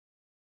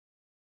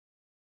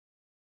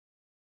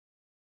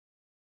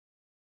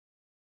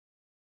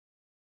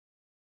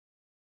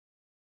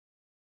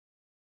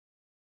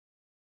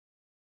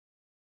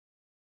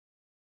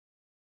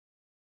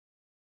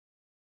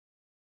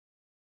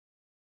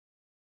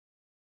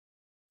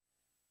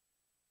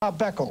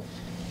Beckel.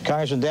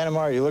 Congressman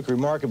Dannemar, you look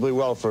remarkably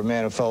well for a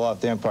man who fell off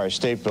the Empire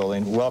State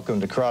Building.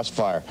 Welcome to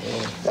Crossfire.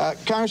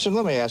 Congressman,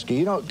 let me ask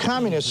you,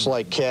 communists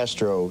like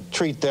Castro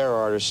treat their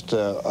artists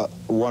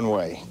one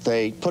way.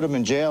 They put them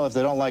in jail if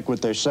they don't like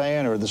what they're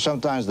saying, or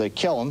sometimes they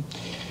kill them.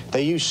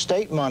 They use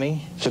state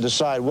money to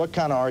decide what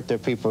kind of art their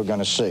people are going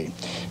to see.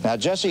 Now,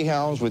 Jesse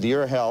Helms, with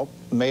your help,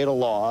 made a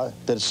law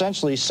that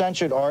essentially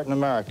censored art in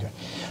America.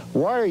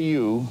 Why are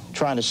you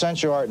trying to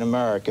censor art in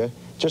America,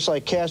 just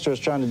like Castro is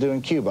trying to do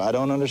in Cuba? I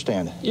don't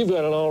understand it. You've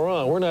got it all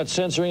wrong. We're not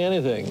censoring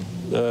anything.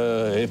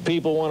 If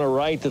people want to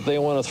write that they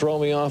want to throw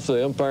me off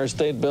the Empire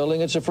State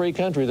Building, it's a free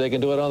country. They can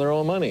do it on their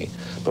own money.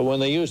 But when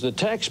they use the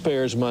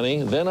taxpayers'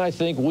 money, then I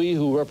think we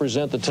who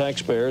represent the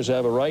taxpayers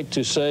have a right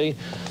to say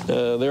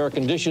there are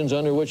conditions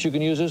under which you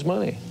can use this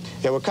money.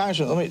 Yeah, well,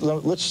 Congressman,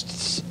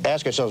 let's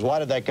ask ourselves, why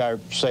did that guy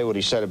say what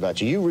he said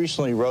about you? You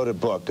recently wrote a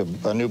book,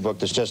 a new book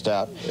that's just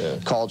out,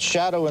 called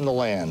Shadow in the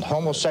Land,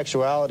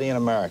 Homosexuality in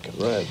America.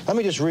 Right. Let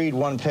me just read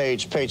one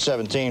page, page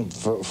 17,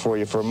 for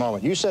you for a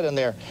moment. You said in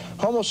there,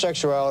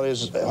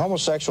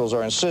 homosexuals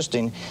are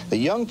insisting that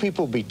young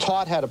people be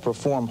taught how to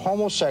perform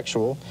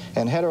homosexual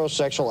and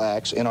heterosexual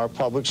acts in our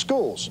public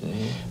schools.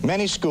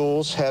 Many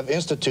schools have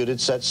instituted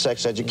such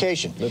sex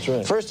education. That's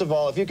right. First of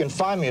all, if you can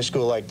find me a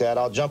school like that,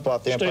 I'll jump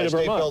off the Empire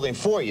State Building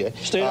for you,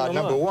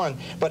 number one.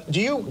 But do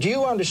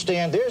you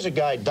understand there's a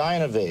guy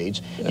dying of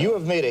AIDS, you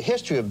have made a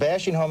history of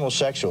bashing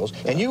homosexuals,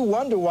 and you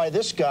wonder why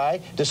this guy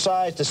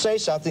decides to say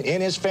something in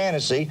his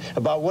fantasy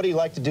about what he'd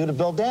like to do to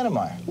Bill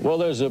Dannemar? Well,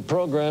 there's a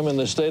program in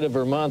the state of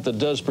Vermont that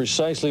does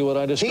precisely what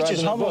I described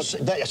in the book.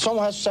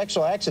 Someone has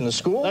sexual acts in the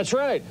school? That's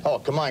right. Oh,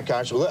 come on,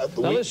 Congressman.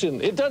 Now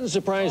listen, it doesn't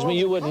surprise me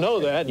you wouldn't know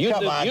that.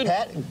 Come on,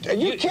 Pat.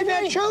 You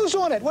had shows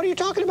on it. What are you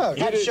talking about?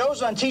 Had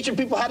shows on teaching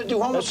people how to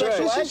do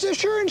homosexual acts? This is a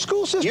sure in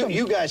school system.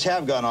 You guys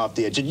have gone off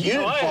the edge. You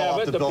didn't fall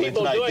off the building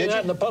tonight, did you? The people doing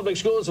that in the public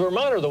schools of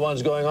Vermont are the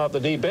ones going off the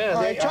deep end.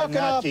 All right, talking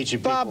about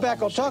Bob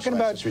Beckel, talking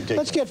about,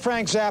 let's get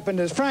Frank Zappa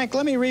into this. Frank,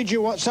 let me read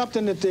you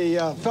something that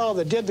the fellow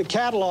that did the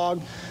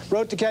catalog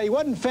wrote the catalog. He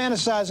wasn't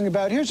fantasizing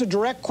about. Here's a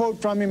direct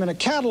quote from him in a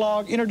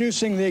catalog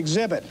introducing the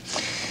exhibit.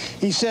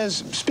 He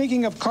says,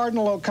 speaking of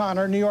Cardinal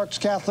O'Connor, New York's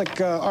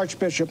Catholic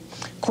Archbishop,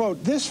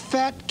 quote, "This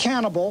fat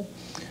cannibal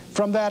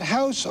from that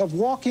house of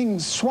walking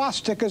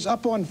swastikas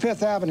up on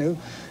Fifth Avenue,"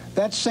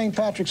 that's St.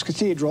 Patrick's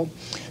Cathedral,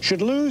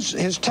 "should lose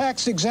his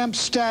tax-exempt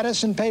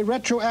status and pay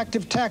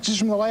retroactive taxes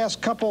from the last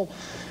couple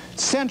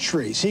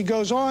centuries." He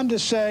goes on to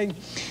say,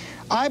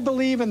 "I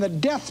believe in the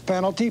death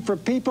penalty for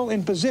people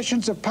in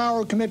positions of power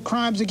who commit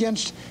crimes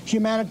against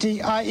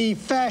humanity, i.e.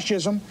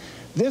 fascism.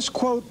 This,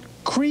 quote,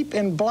 creep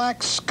in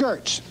black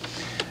skirts."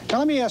 Now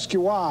let me ask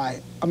you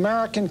why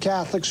American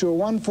Catholics, who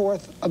are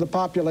 1/4 of the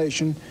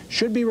population,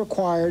 should be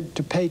required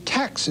to pay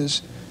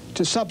taxes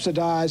to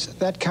subsidize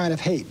that kind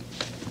of hate.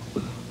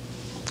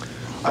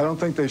 I don't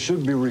think they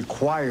should be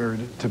required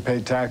to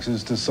pay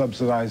taxes to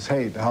subsidize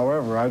hate.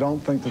 However, I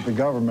don't think that the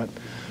government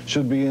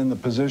should be in the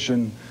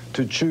position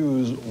to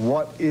choose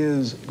what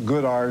is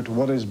good art,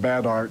 what is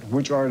bad art,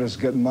 which artists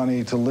get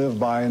money to live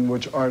by, and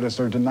which artists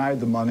are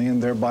denied the money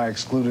and thereby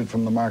excluded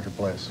from the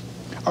marketplace.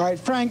 All right,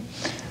 Frank,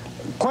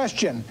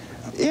 question.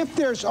 If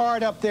there's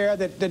art up there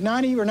that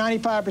 90 or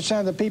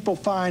 95% of the people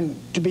find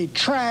to be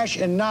trash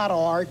and not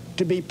art,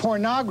 to be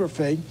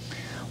pornography,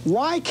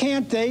 why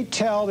can't they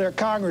tell their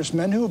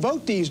congressmen who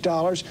vote these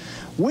dollars,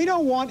 we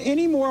don't want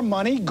any more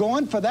money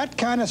going for that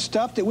kind of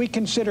stuff that we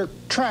consider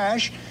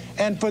trash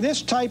and for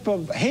this type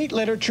of hate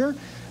literature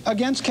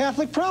against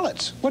Catholic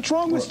prelates? What's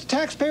wrong with the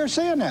taxpayers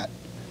saying that?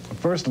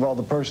 First of all,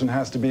 the person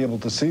has to be able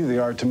to see the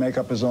art to make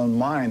up his own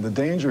mind. The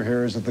danger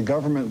here is that the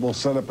government will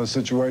set up a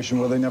situation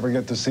where they never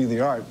get to see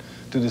the art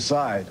to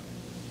decide.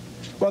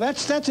 Well,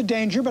 that's a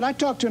danger, but I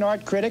talked to an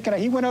art critic, and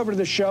he went over to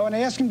the show, and I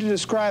asked him to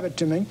describe it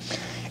to me.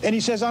 And he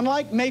says,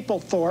 unlike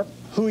Mapplethorpe,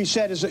 who he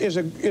said is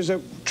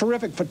a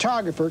terrific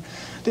photographer,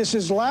 this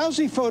is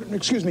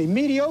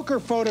mediocre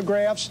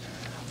photographs,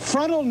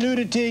 frontal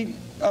nudity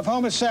of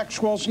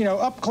homosexuals,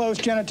 up close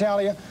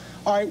genitalia.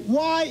 All right,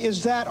 why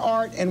is that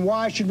art, and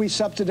why should we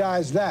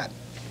subsidize that?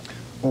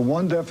 Well,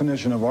 one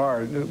definition of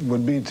art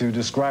would be to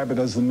describe it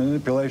as the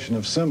manipulation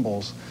of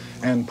symbols.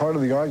 And part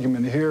of the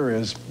argument here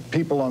is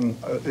people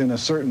in a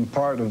certain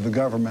part of the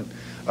government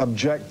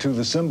object to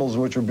the symbols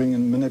which are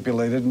being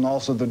manipulated and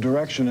also the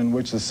direction in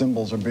which the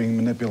symbols are being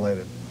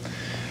manipulated.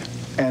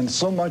 And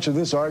so much of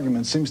this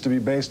argument seems to be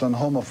based on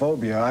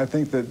homophobia. I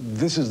think that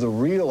this is the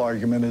real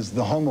argument, is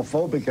the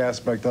homophobic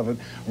aspect of it,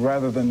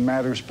 rather than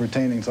matters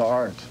pertaining to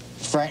art.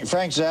 Frank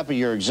Zappa,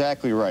 you're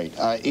exactly right.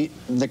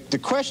 The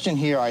question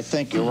here, I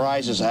think,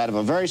 arises out of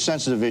a very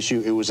sensitive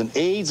issue. It was an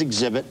AIDS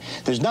exhibit.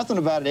 There's nothing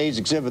about an AIDS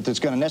exhibit that's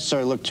going to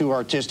necessarily look too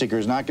artistic or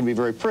is not going to be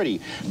very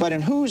pretty. But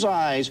in whose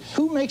eyes,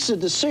 who makes the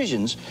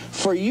decisions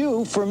for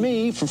you, for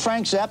me, for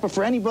Frank Zappa,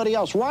 for anybody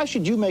else? Why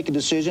should you make a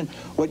decision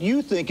what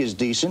you think is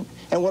decent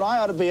and what I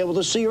ought to be able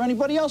to see or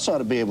anybody else ought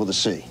to be able to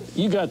see?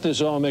 You got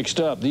this all mixed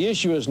up. The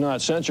issue is not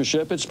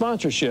censorship, it's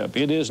sponsorship.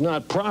 It is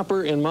not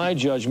proper, in my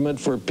judgment,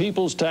 for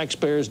people's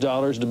taxpayers' dollars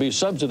dollars to be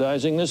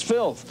subsidizing this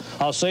filth.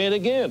 I'll say it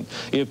again.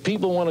 If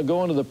people want to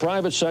go into the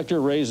private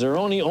sector, raise their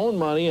own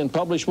money, and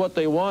publish what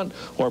they want,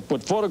 or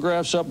put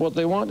photographs up what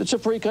they want, it's a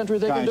free country.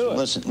 They can do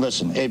it.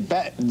 Listen.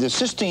 The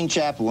Sistine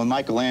Chapel, when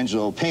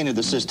Michelangelo painted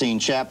the Sistine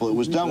Chapel, it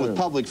was done with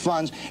public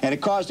funds, and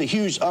it caused a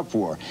huge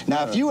uproar.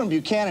 Now, if you and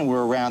Buchanan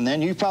were around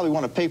then, you probably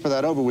want to paper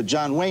that over with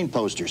John Wayne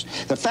posters.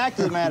 The fact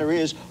of the matter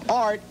is,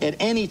 art at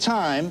any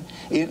time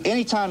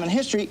in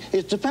history,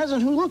 it depends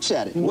on who looks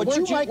at it. What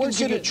you might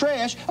consider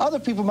trash, other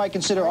people might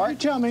consider art. You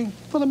tell me,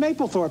 for the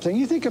Mapplethorpe thing,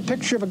 you think a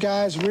picture of a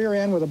guy's rear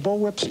end with a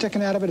bullwhip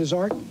sticking out of it is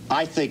art?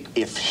 I think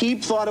if he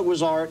thought it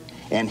was art,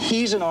 and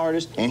he's an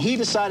artist, and he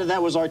decided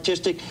that was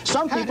artistic,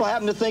 some people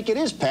happen to think it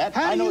is, Pat.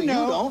 I know you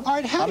don't.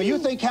 Art, I mean, you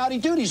think Howdy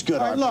Doodie's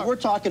good art. Look, we're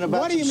talking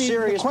about some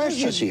serious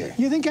business here.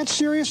 You think that's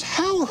serious?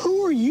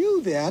 Who are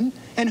you then,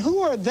 and who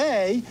are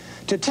they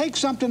to take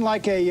something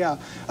like a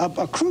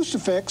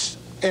crucifix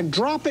and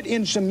drop it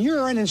in some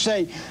urine and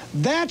say,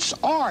 that's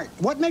art?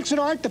 What makes it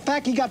art? The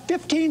fact he got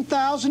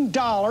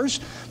 $15,000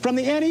 from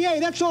the NEA.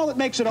 That's all that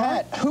makes it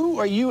art. Who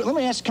are you? Let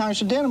me ask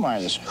Congressman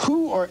Dannemeyer this.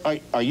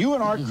 Are you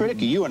an art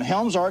critic? Are you and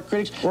Helms art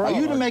critics? Are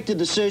you to make the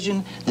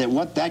decision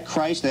that that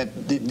Christ that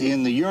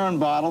in the urine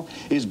bottle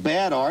is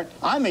bad art?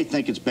 I may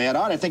think it's bad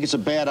art. I think it's a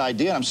bad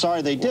idea, and I'm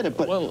sorry they did it.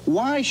 But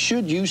why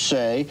should you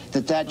say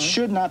that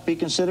should not be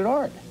considered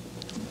art?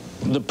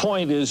 The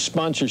point is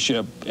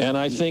sponsorship, and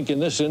I think in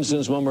this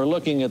instance, when we're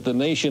looking at the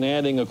nation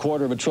adding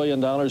 $250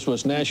 billion to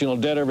its national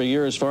debt every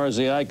year as far as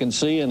the eye can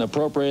see and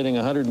appropriating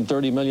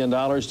 $130 million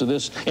to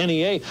this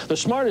NEA, the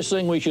smartest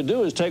thing we should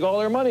do is take all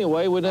their money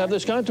away. We wouldn't have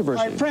this controversy.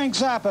 All right, Frank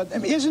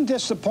Zappa, isn't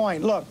this the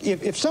point? Look,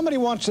 if somebody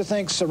wants to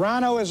think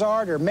Serrano is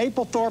art or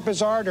Mapplethorpe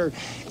is art or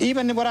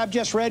even what I've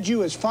just read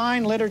you is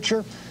fine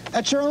literature,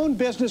 that's their own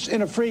business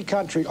in a free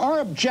country. Our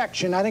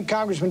objection, I think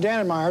Congressman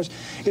Dannemeyer's,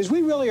 is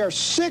we really are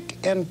sick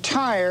and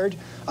tired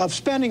of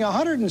spending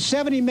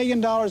 $170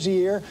 million a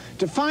year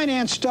to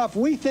finance stuff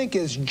we think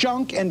is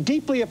junk and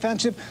deeply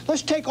offensive.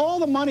 Let's take all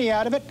the money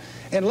out of it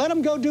and let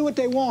them go do what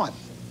they want.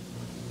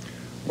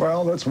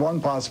 Well, that's one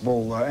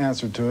possible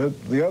answer to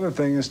it. The other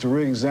thing is to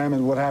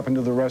re-examine what happened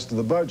to the rest of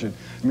the budget.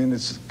 I mean,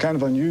 it's kind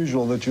of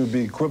unusual that you'd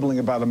be quibbling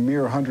about a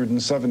mere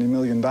 $170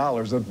 million.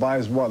 That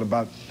buys what,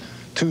 about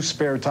 2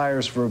 spare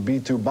tires for a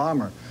B-2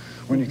 bomber.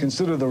 When you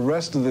consider the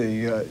rest of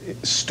the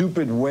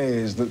stupid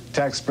ways that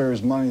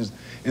taxpayers' money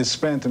is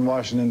spent in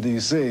Washington,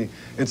 D.C.,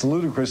 it's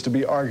ludicrous to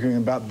be arguing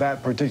about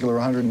that particular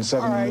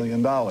 $170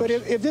 million. But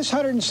if this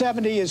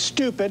 170 is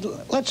stupid,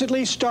 let's at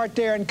least start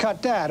there and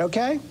cut that,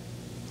 okay?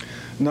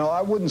 No,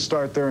 I wouldn't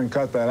start there and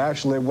cut that.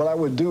 Actually, what I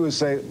would do is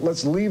say,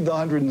 let's leave the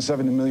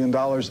 $170 million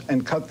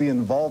and cut the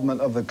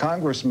involvement of the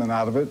congressmen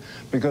out of it,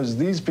 because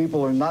these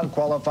people are not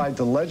qualified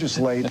to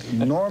legislate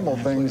normal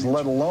things,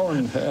 let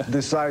alone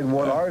decide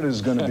what art is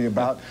going to be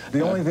about.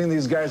 The only thing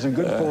these guys are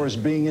good for is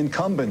being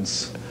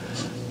incumbents.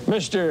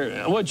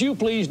 Mister, would you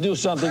please do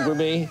something for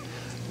me?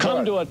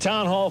 Come to a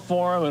town hall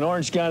forum in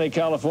Orange County,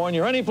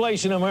 California, or any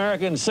place in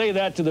America, and say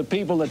that to the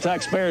people, the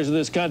taxpayers of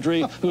this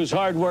country, whose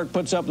hard work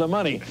puts up the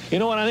money. You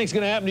know what I think is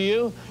going to happen to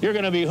you? You're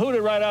going to be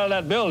hooted right out of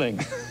that building.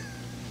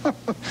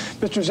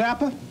 Mr.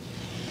 Zappa?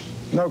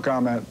 No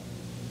comment.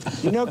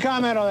 No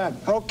comment on that.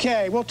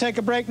 Okay, we'll take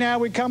a break now.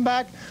 We come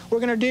back. We're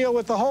going to deal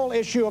with the whole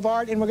issue of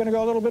art, and we're going to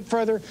go a little bit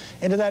further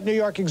into that New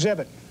York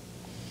exhibit.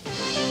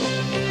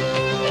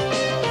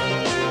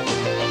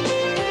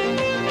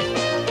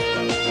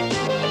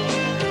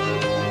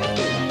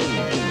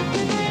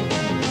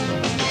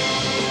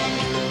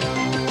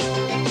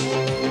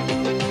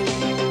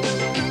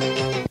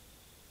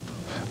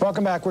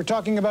 Welcome back. We're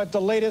talking about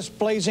the latest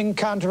blazing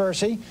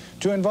controversy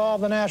to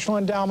involve the National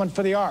Endowment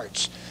for the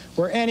Arts,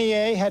 where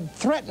NEA had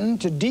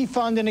threatened to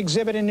defund an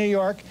exhibit in New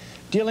York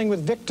dealing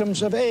with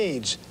victims of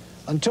AIDS.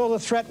 Until the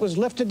threat was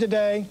lifted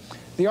today,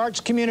 the arts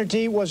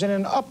community was in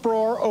an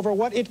uproar over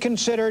what it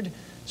considered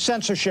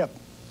censorship.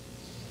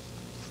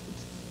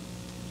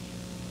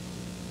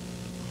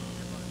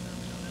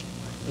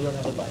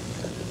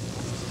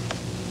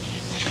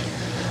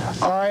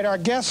 All right, our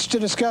guests to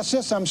discuss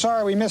this, I'm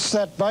sorry we missed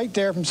that bite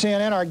there from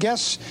CNN. Our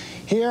guests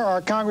here are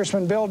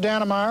Congressman Bill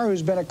Dannemeyer,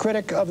 who's been a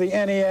critic of the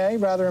NEA,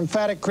 rather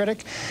emphatic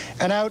critic,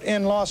 and out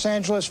in Los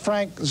Angeles,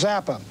 Frank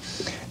Zappa.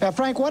 Now,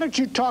 Frank, why don't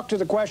you talk to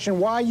the question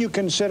why you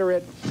consider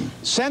it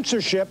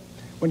censorship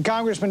when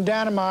Congressman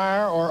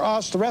Dannemeyer or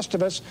us, the rest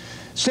of us,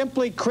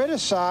 simply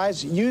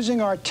criticize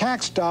using our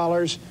tax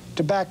dollars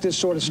to back this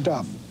sort of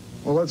stuff?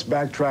 Well, let's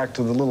backtrack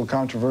to the little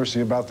controversy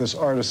about this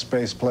artist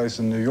space place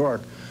in New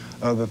York.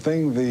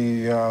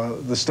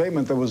 The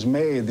statement that was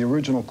made, the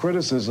original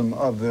criticism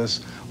of this,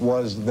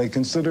 was they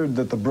considered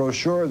that the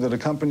brochure that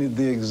accompanied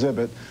the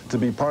exhibit to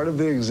be part of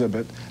the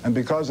exhibit, and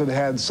because it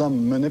had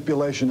some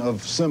manipulation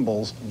of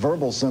symbols,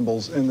 verbal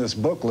symbols in this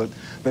booklet,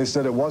 they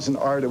said it wasn't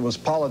art, it was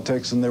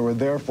politics, and they were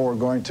therefore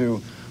going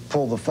to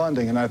pull the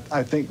funding. And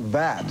I think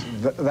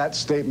that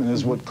statement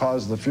is what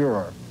caused the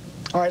furor.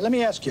 All right, let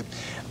me ask you.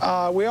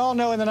 We all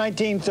know in the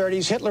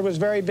 1930s, Hitler was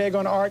very big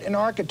on art and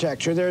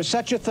architecture. There is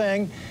such a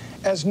thing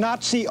as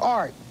Nazi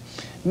art.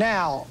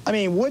 now. I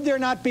mean, would there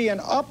not be an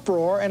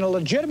uproar, and a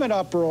legitimate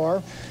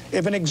uproar,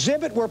 if an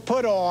exhibit were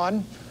put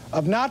on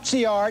of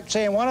Nazi art,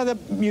 say in one of the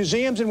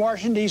museums in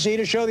Washington, D.C.,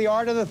 to show the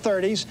art of the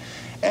 30s,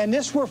 and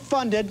this were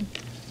funded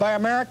by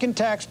American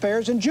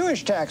taxpayers and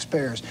Jewish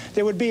taxpayers?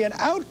 There would be an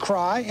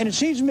outcry, and it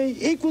seems to me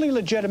equally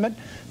legitimate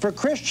for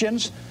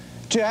Christians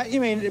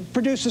to,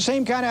 produce the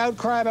same kind of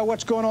outcry about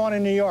what's going on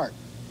in New York.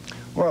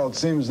 Well, it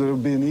seems there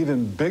would be an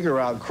even bigger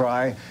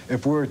outcry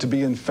if we were to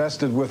be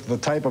infested with the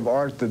type of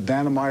art that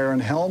Dannemeyer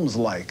and Helms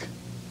like.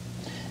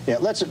 Yeah,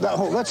 let's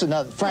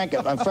another. Frank,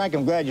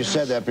 I'm glad you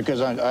said that,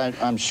 because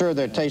I'm sure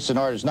their taste in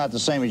art is not the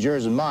same as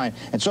yours and mine,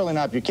 and certainly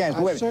not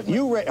Buchanan's. But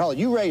wait,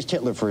 you raised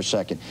Hitler for a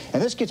second,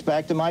 and this gets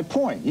back to my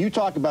point. You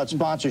talk about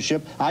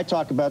sponsorship, I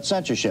talk about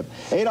censorship.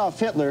 Adolf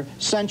Hitler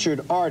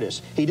censored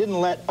artists. He didn't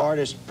let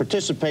artists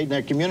participate in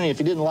their community. If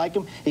he didn't like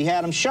them, he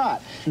had them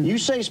shot. You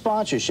say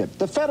sponsorship.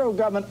 The federal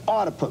government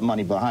ought to put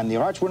money behind the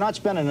arts. We're not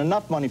spending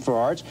enough money for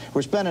arts.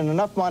 We're spending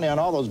enough money on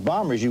all those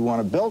bombers you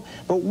want to build.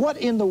 But what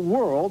in the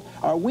world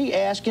are we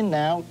asking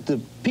now the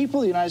people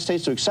of the United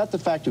States to accept the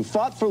fact, who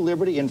fought for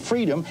liberty and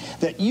freedom,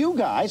 that you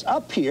guys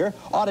up here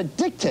ought to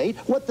dictate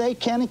what they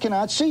can and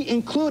cannot see,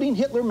 including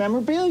Hitler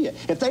memorabilia?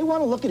 If they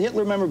want to look at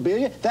Hitler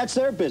memorabilia, that's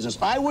their business.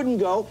 I wouldn't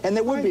go, and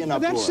there would be an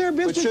uproar. That's their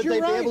business. But should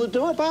they be able to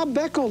do it? Bob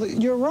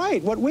Beckel, you're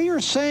right. What we are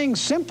saying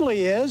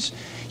simply is,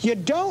 you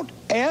don't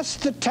ask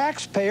the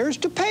taxpayers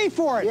to pay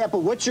for it. Yeah, but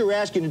what you're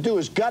asking to do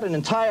is gut an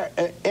entire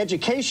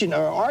education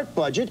or art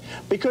budget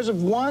because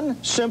of one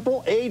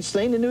simple AIDS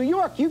thing in New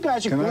York. You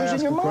guys are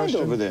losing your mind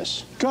over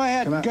this. Go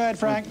ahead. Go ahead,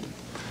 Frank.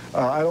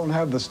 I don't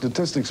have the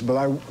statistics,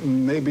 but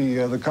maybe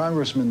the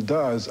congressman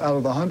does. Out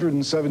of the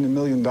 $170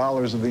 million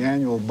of the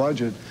annual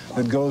budget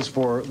that goes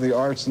for the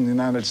arts in the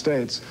United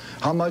States,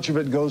 how much of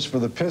it goes for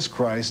the Piss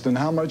Christ, and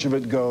how much of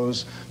it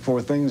goes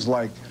for things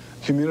like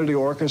community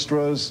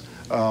orchestras,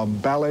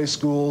 ballet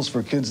schools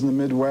for kids in the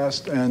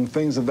Midwest, and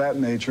things of that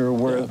nature,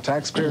 where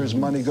taxpayers'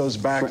 money goes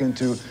back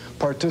into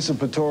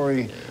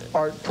participatory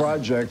art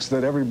projects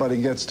that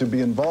everybody gets to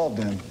be involved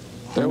in?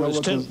 There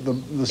was the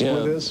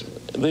split is?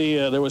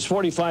 There was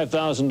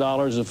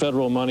 $45,000 of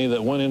federal money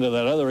that went into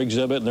that other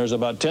exhibit, and there's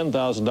about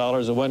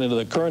 $10,000 that went into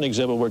the current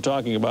exhibit we're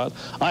talking about.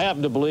 I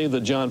happen to believe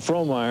that John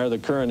Frohmeyer, the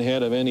current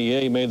head of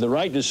NEA, made the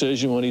right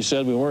decision when he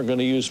said we weren't going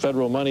to use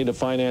federal money to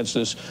finance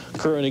this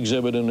current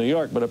exhibit in New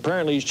York. But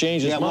apparently he's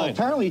changed his mind. Well,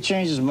 apparently he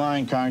changed his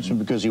mind, Congressman,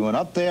 because he went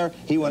up there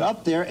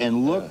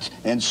and looked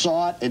and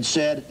saw it and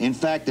said, in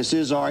fact, this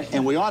is art,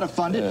 and we ought to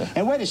fund it.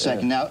 And wait a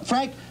second now,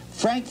 Frank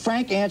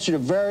asked a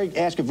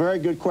very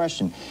good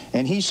question,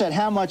 and he said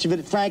how much of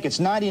it, Frank, it's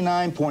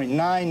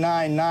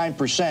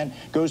 99.999%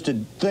 goes to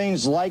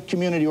things like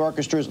community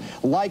orchestras,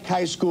 like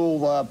high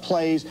school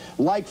plays,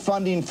 like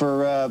funding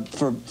for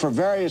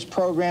various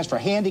programs for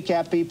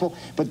handicapped people.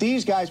 But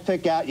these guys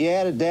pick out, you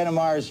added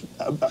Dannemeyer's,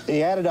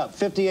 he added up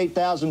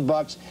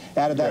 $58,000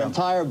 out of that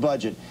entire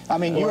budget. I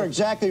mean, you're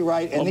exactly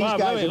right, and these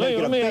guys are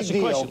making a big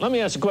deal. Let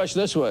me ask the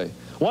question this way.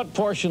 What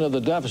portion of the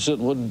deficit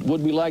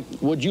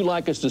would you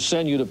like us to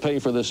send you to pay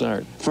for this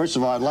art? First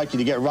of all, I'd like you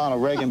to get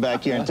Ronald Reagan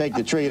back here and take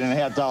the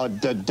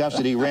 $3.5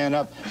 deficit he ran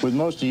up with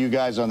most of you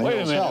guys on the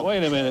Hill.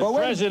 Wait a minute.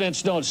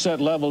 Presidents don't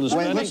set level to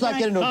spending. Let's not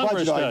get into a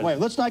budget.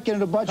 Let's not get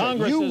into budget.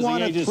 Congress is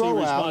the agency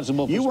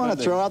responsible for spending. You want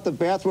to throw out the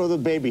bathroom of the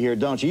baby here,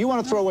 don't you? You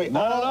want to throw away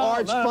all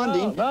arts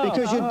funding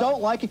because you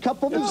don't like a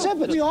couple of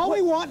exhibits. All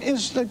we want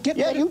is to get...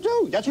 Yeah, you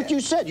do. That's what you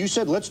said. You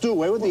said, let's do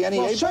away with the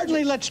NEA budget.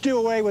 Certainly let's do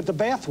away with the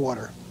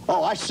bathwater.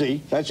 Oh, I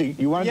see.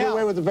 You want to do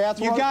away with the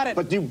bathwater? You got it.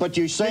 But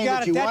you're saying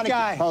that you want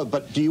to. Oh,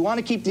 but do you want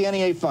to keep the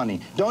NEA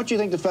funding? Don't you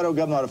think the federal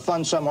government ought to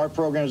fund some art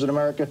programs in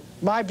America?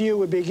 My view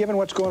would be, given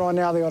what's going on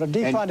now, they ought to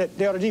defund it.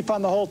 They ought to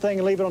defund the whole thing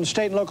and leave it on the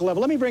state and local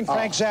level. Let me bring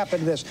Frank Zappa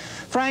into this.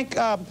 Frank,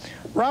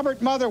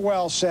 Robert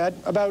Motherwell said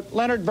about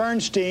Leonard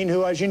Bernstein,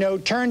 who, as you know,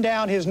 turned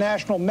down his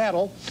National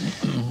Medal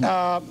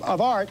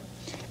of Art.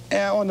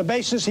 On the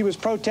basis he was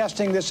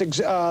protesting this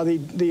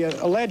the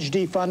alleged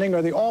defunding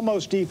or the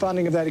almost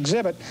defunding of that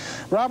exhibit.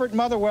 Robert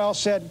Motherwell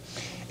said,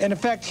 in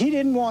effect, he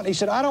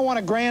said, I don't want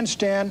a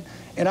grandstand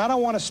and I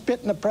don't want to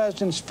spit in the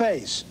president's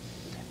face.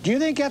 Do you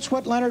think that's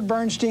what Leonard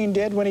Bernstein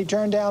did when he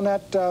turned down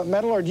that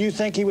medal, or do you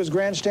think he was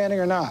grandstanding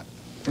or not?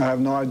 I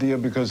have no idea,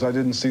 because I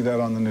didn't see that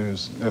on the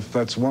news. If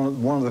that's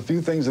one of the few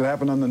things that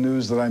happened on the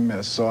news that I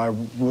missed, so I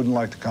wouldn't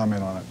like to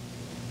comment on it.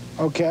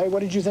 Okay,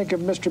 what did you think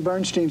of Mr.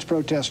 Bernstein's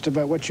protest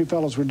about what you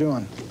fellows were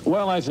doing?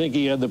 Well, I think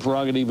he had the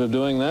prerogative of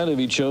doing that if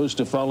he chose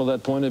to follow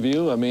that point of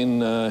view. I mean,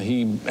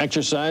 he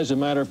exercised a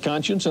matter of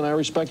conscience, and I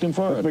respect him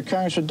for it. But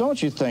Congressman,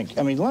 don't you think,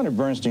 I mean, Leonard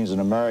Bernstein's an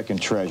American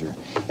treasure,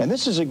 and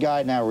this is a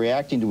guy now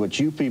reacting to what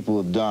you people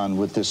have done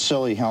with this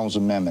silly Helms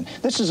Amendment.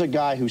 This is a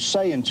guy who's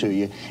saying to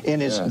you,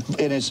 in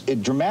as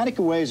dramatic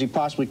a way as he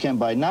possibly can,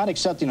 by not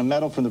accepting a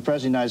medal from the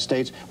President of the United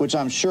States, which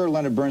I'm sure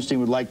Leonard Bernstein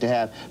would like to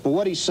have, but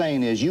what he's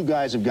saying is, you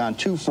guys have gone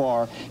too far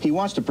are. He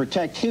wants to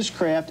protect his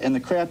craft and the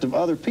craft of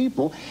other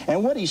people.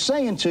 And what he's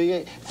saying to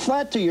you,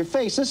 flat to your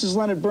face, this is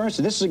Leonard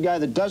Bernstein. This is a guy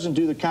that doesn't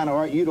do the kind of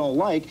art you don't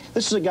like.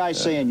 This is a guy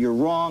saying, you're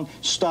wrong,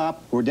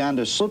 stop, we're down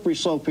to a slippery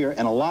slope here,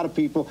 and a lot of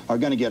people are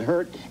going to get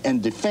hurt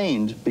and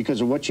defamed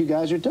because of what you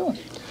guys are doing.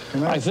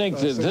 I think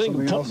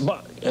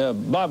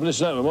Bob,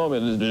 listen a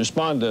moment to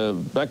respond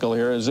to Beckel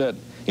here, is that,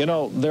 you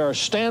know, there are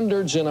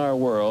standards in our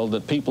world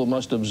that people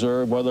must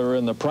observe, whether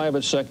in the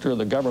private sector or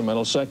the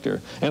governmental sector.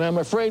 And I'm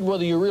afraid,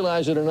 whether you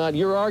realize it or not,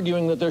 you're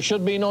arguing that there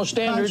should be no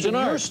standards in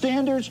art. Your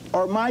standards,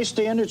 or my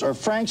standards, or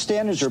Frank's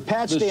standards, or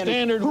Pat's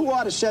standards. Who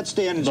ought to set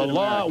standards in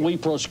America? The law, we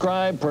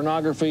proscribe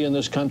pornography in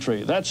this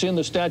country. That's in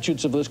the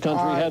statutes of this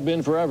country, have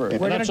been forever. We're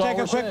going to take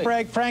a quick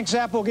break. Frank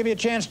Zappa will give you a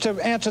chance to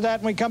answer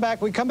that when we come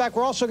back.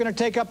 We're also going to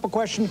take up a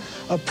question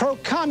of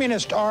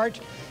pro-communist art.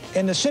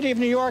 In the city of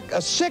New York,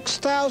 a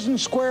 6,000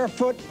 square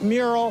foot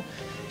mural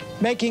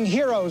making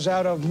heroes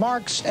out of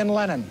Marx and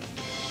Lenin.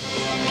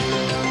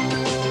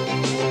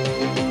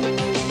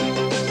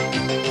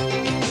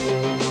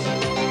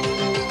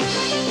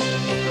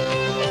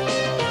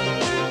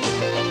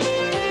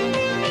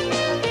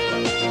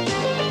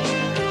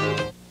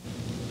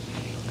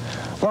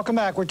 Welcome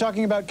back. We're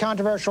talking about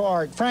controversial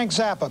art. Frank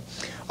Zappa.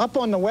 Up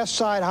on the West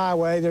Side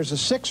Highway, there's a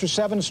 6- or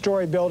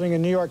 7-story building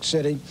in New York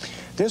City.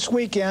 This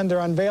weekend, they're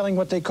unveiling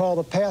what they call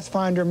the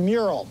Pathfinder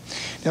mural.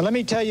 Now, let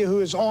me tell you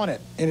who is on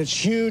it. And it's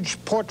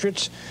huge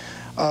portraits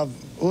of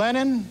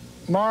Lenin,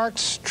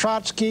 Marx,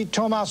 Trotsky,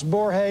 Tomas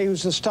Borge,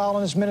 who's the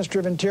Stalinist Minister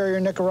of Interior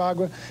in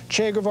Nicaragua,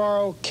 Che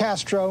Guevara,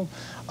 Castro,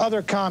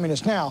 other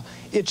communists. Now,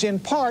 it's in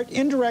part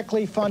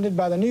indirectly funded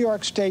by the New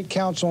York State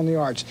Council on the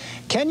Arts.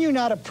 Can you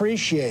not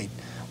appreciate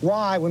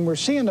why, when we're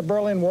seeing the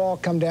Berlin Wall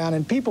come down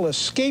and people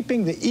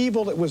escaping the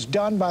evil that was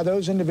done by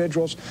those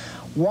individuals,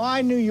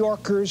 why New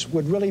Yorkers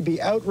would really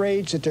be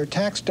outraged that their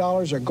tax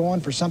dollars are going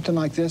for something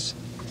like this?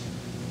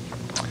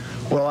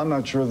 Well, I'm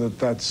not sure that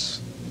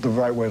that's the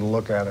right way to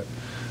look at it.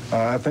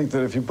 I think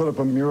that if you put up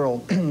a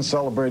mural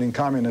celebrating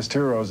communist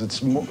heroes, it's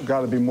got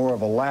to be more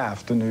of a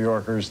laugh to New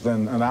Yorkers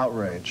than an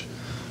outrage,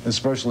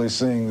 especially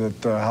seeing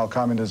that how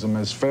communism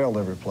has failed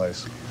every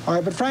place. All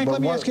right, but Frank,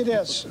 let me ask you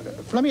this.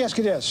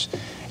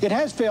 It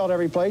has failed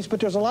every place, but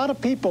there's a lot of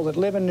people that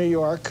live in New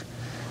York.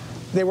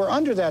 They were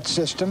under that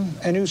system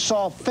and who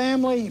saw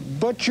family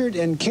butchered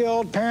and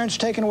killed, parents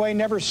taken away,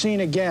 never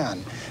seen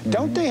again.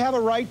 Don't they have a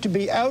right to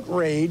be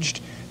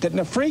outraged that in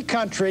a free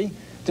country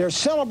they're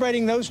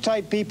celebrating those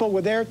type people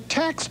with their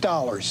tax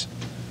dollars?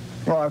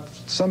 Well,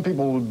 some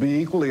people would be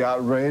equally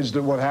outraged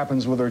at what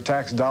happens with their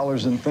tax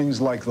dollars in things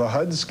like the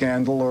HUD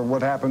scandal or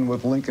what happened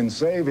with Lincoln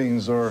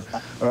Savings or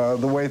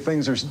the way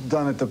things are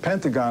done at the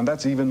Pentagon.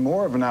 That's even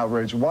more of an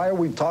outrage. Why are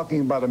we talking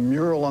about a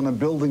mural on a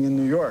building in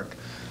New York?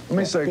 Let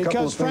me say a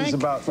couple of things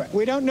about...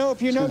 We don't know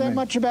if you know that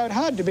much about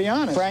HUD, to be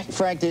honest.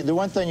 Frank, the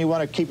one thing you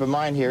want to keep in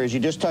mind here is you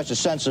just touched a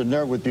sensitive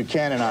nerve with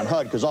Buchanan on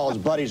HUD because all his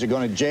buddies are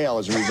going to jail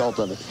as a result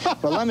of it.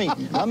 But let me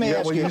ask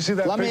you... When you see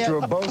that picture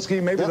of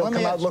Boesky, maybe they'll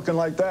come out looking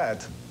like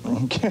that.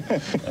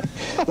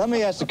 Let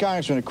me ask the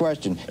congressman a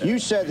question. You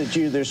said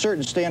that there's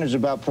certain standards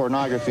about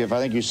pornography, if I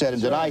think you said,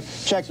 and did I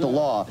check the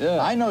law?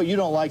 Yeah. I know you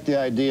don't like the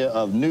idea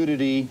of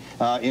nudity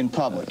in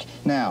public.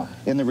 Now,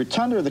 in the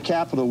rotunda of the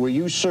Capitol where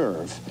you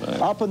serve,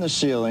 up in the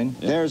ceiling,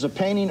 there's a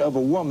painting of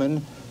a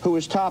woman who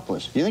is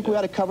topless. Do you think we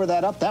ought to cover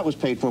that up? That was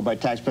paid for by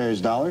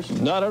taxpayers' dollars.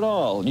 Not at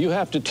all. You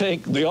have to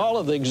take all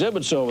of the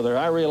exhibits over there.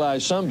 I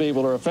realize some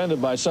people are offended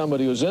by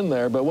somebody who's in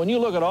there, but when you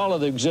look at all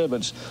of the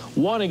exhibits,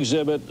 one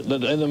exhibit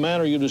that, in the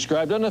manner you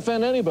described, doesn't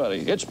offend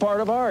anybody. It's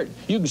part of art.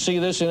 You can see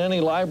this in any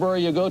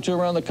library you go to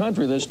around the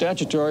country. There's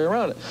statutory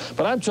around it.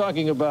 But I'm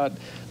talking about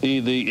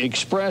the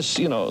express,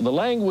 you know, the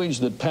language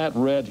that Pat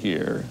read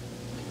here.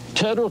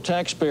 Federal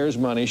taxpayers'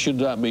 money should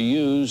not be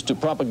used to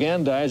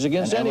propagandize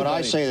against anybody,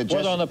 I say that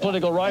whether on the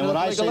political right or the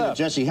political left.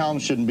 That Jesse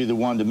Helms shouldn't be the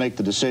one to make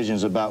the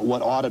decisions about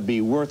what ought to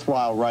be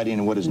worthwhile writing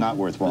and what is not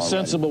worthwhile The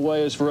sensible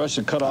way is for us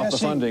to cut off the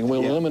funding.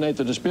 We'll eliminate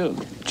the dispute.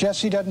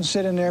 Jesse doesn't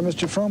sit in there.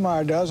 Mr.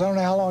 Fromeyer does. I don't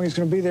know how long he's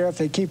going to be there if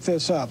they keep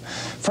this up.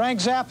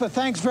 Frank Zappa,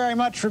 thanks very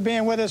much for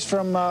being with us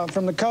from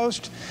the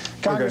coast.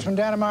 Congressman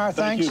Dannemeyer,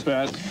 thanks. Thank you,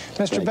 Pat.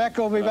 Mr. Beckel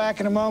will be back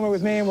in a moment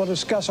with me, and we'll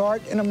discuss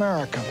art in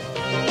America.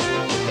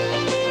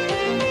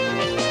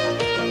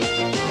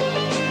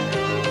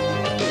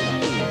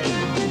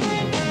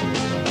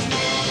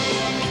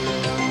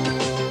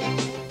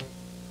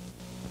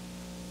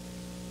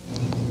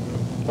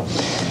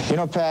 You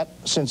know, Pat,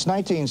 since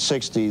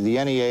 1960,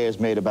 the NEA has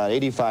made about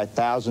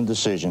 85,000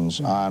 decisions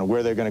on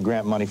where they're going to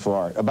grant money for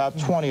art. About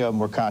 20 of them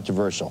were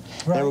controversial.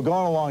 Right. They were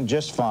going along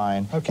just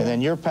fine, and then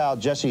your pal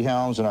Jesse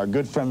Helms and our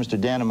good friend Mr.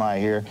 Dannemeyer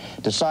here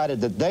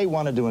decided that they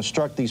wanted to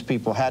instruct these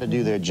people how to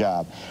do their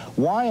job.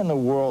 Why in the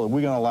world are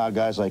we going to allow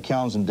guys like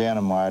Helms and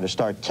Dannemeyer to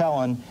start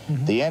telling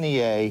the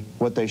NEA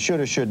what they should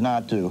or should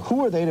not do?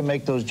 Who are they to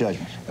make those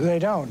judgments? They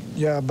don't.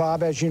 Yeah,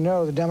 Bob, as you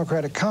know, the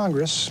Democratic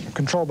Congress,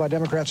 controlled by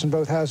Democrats in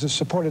both houses,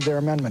 supported their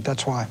amendment.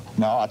 That's why.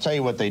 No, I'll tell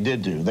you what they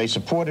did do. They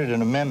supported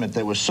an amendment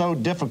that was so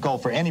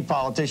difficult for any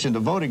politician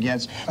to vote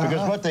against,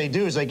 because what they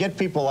do is they get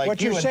people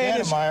like you and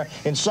Dannemeyer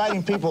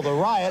inciting people to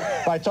riot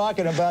by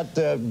talking about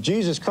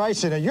Jesus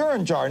Christ in a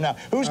urine jar. Now,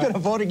 who's going to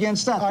vote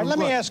against that? All right, let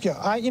me ask you.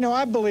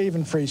 I believe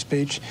in free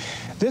speech.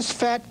 This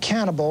fat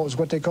cannibal is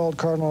what they called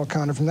Cardinal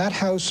O'Connor from that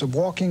house of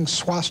walking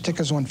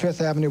swastikas on Fifth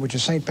Avenue, which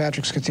is St.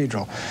 Patrick's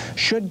Cathedral.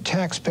 Should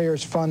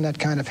taxpayers fund that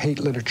kind of hate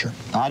literature?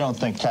 I don't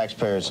think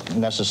taxpayers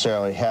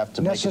necessarily have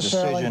to make a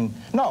decision.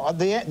 No,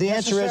 the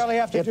answer is,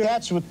 if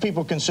that's what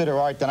people consider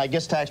art, then I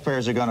guess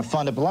taxpayers are going to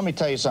fund it. But let me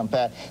tell you something,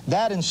 Pat.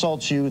 That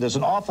insults you. There's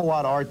an awful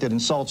lot of art that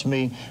insults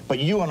me, but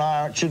you and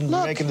I shouldn't be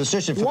making a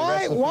decision for the rest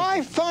of the people.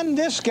 Why fund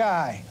this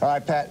guy? All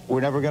right, Pat,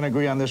 we're never going to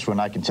agree on this one,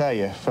 I can tell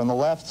you. From the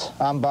left,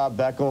 I'm Bob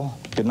Beckel.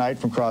 Good night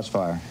from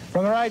Crossfire.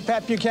 From the right,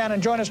 Pat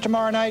Buchanan. Join us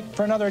tomorrow night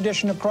for another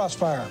edition of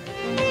Crossfire.